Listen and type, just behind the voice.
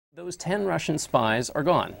Those 10 Russian spies are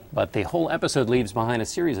gone, but the whole episode leaves behind a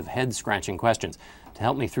series of head-scratching questions. To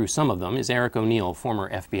help me through some of them is Eric O'Neill,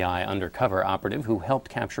 former FBI undercover operative who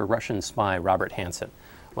helped capture Russian spy Robert Hanssen.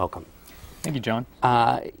 Welcome. Thank you, John.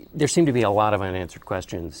 There seem to be a lot of unanswered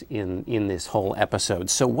questions in this whole episode.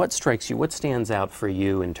 So what strikes you? What stands out for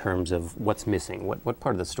you in terms of what's missing? What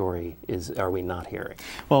part of the story are we not hearing?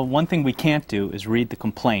 Well, one thing we can't do is read the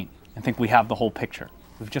complaint and think we have the whole picture.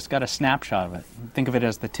 We've just got a snapshot of it. Think of it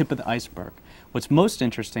as the tip of the iceberg. What's most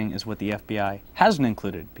interesting is what the FBI hasn't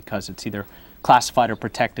included, because it's either classified or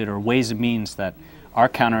protected or ways and means that our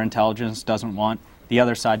counterintelligence doesn't want the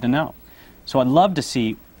other side to know. So I'd love to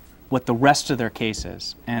see what the rest of their case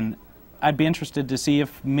is. And I'd be interested to see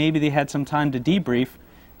if maybe they had some time to debrief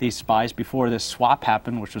these spies before this swap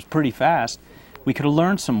happened, which was pretty fast. We could have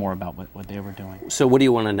learned some more about what they were doing. So what do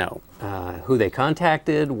you want to know? Who they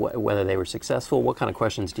contacted, whether they were successful? What kind of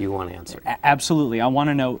questions do you want answered? Absolutely. I want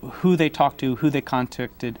to know who they talked to, who they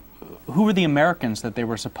contacted, who were the Americans that they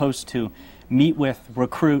were supposed to meet with,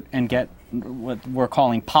 recruit, and get what we're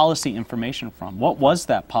calling policy information from. What was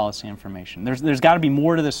that policy information? There's got to be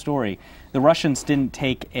more to this story. The Russians didn't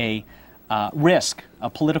take a risk, a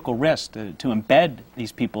political risk, to embed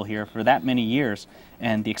these people here for that many years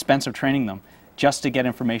and the expense of training them, just to get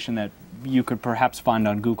information that you could perhaps find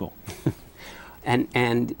on Google.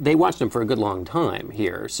 and they watched them for a good long time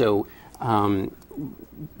here. So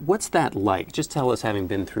what's that like? Just tell us, having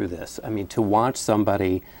been through this. I mean, to watch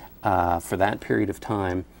somebody for that period of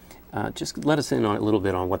time, just let us in on a little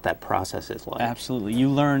bit on what that process is like. Absolutely. You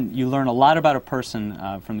learn a lot about a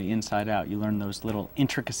person from the inside out. You learn those little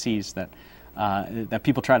intricacies that that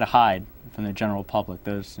people try to hide from the general public.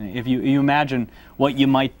 Those, if you imagine what you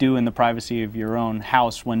might do in the privacy of your own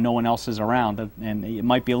house when no one else is around, and it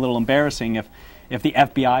might be a little embarrassing if the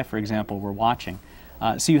FBI, for example, were watching.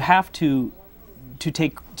 So you have to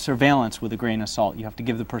take surveillance with a grain of salt. You have to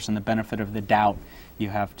give the person the benefit of the doubt. You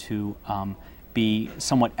have to be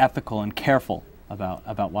somewhat ethical and careful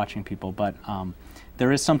about watching people. But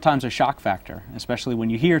there is sometimes a shock factor, especially when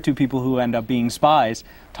you hear two people who end up being spies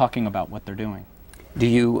talking about what they're doing. Do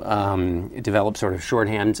you develop sort of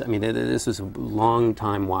shorthands? I mean, this is a long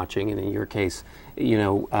time watching, and in your case, you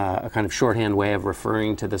know, a kind of shorthand way of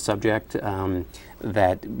referring to the subject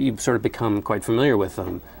that you've sort of become quite familiar with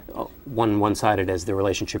them, one-sided as the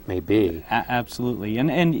relationship may be. Absolutely,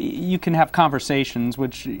 and you can have conversations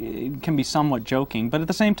which can be somewhat joking, but at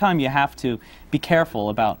the same time you have to be careful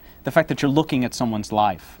about the fact that you're looking at someone's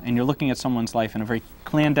life, and you're looking at someone's life in a very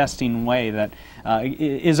clandestine way that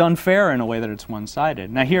is unfair in a way that it's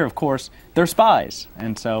one-sided. Now here, of course, they're spies,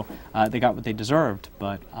 and so they got what they deserved,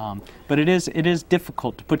 but it is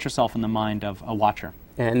difficult to put yourself in the mind of a watcher.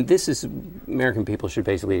 And this is, American people should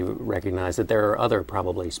basically recognize that there are other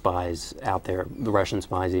probably spies out there, the Russian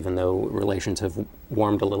spies, even though relations have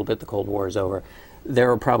warmed a little bit, the Cold War is over.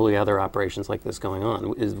 There are probably other operations like this going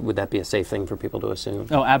on. Would that be a safe thing for people to assume?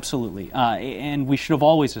 Oh, absolutely. And we should have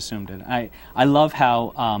always assumed it. I love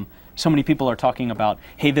how so many people are talking about,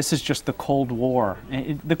 hey, this is just the Cold War.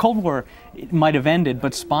 The Cold War might have ended,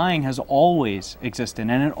 but spying has always existed,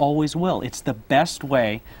 and it always will. It's the best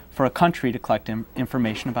way for a country to collect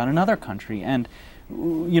information about another country. And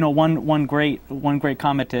you know, one great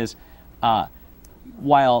comment is,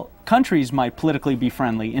 while countries might politically be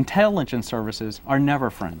friendly, intelligence services are never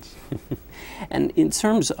friends. And in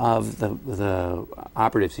terms of the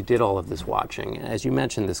operatives who did all of this watching, as you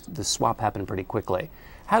mentioned, this swap happened pretty quickly.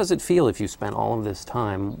 How does it feel if you spent all of this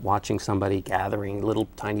time watching somebody gathering little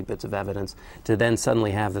tiny bits of evidence to then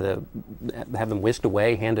suddenly have them whisked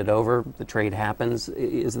away, handed over, the trade happens?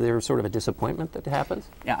 Is there sort of a disappointment that happens?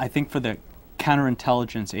 Yeah, I think for the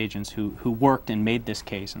counterintelligence agents who worked and made this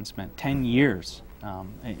case and spent 10 years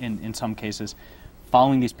in some cases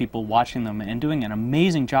following these people, watching them, and doing an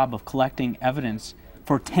amazing job of collecting evidence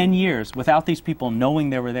for 10 years without these people knowing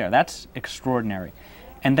they were there. That's extraordinary.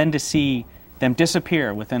 And then to see them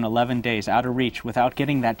disappear within 11 days, out of reach, without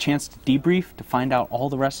getting that chance to debrief, to find out all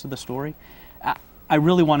the rest of the story, I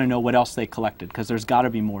really want to know what else they collected, because there's got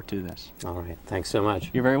to be more to this. All right. Thanks so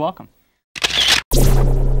much. You're very welcome.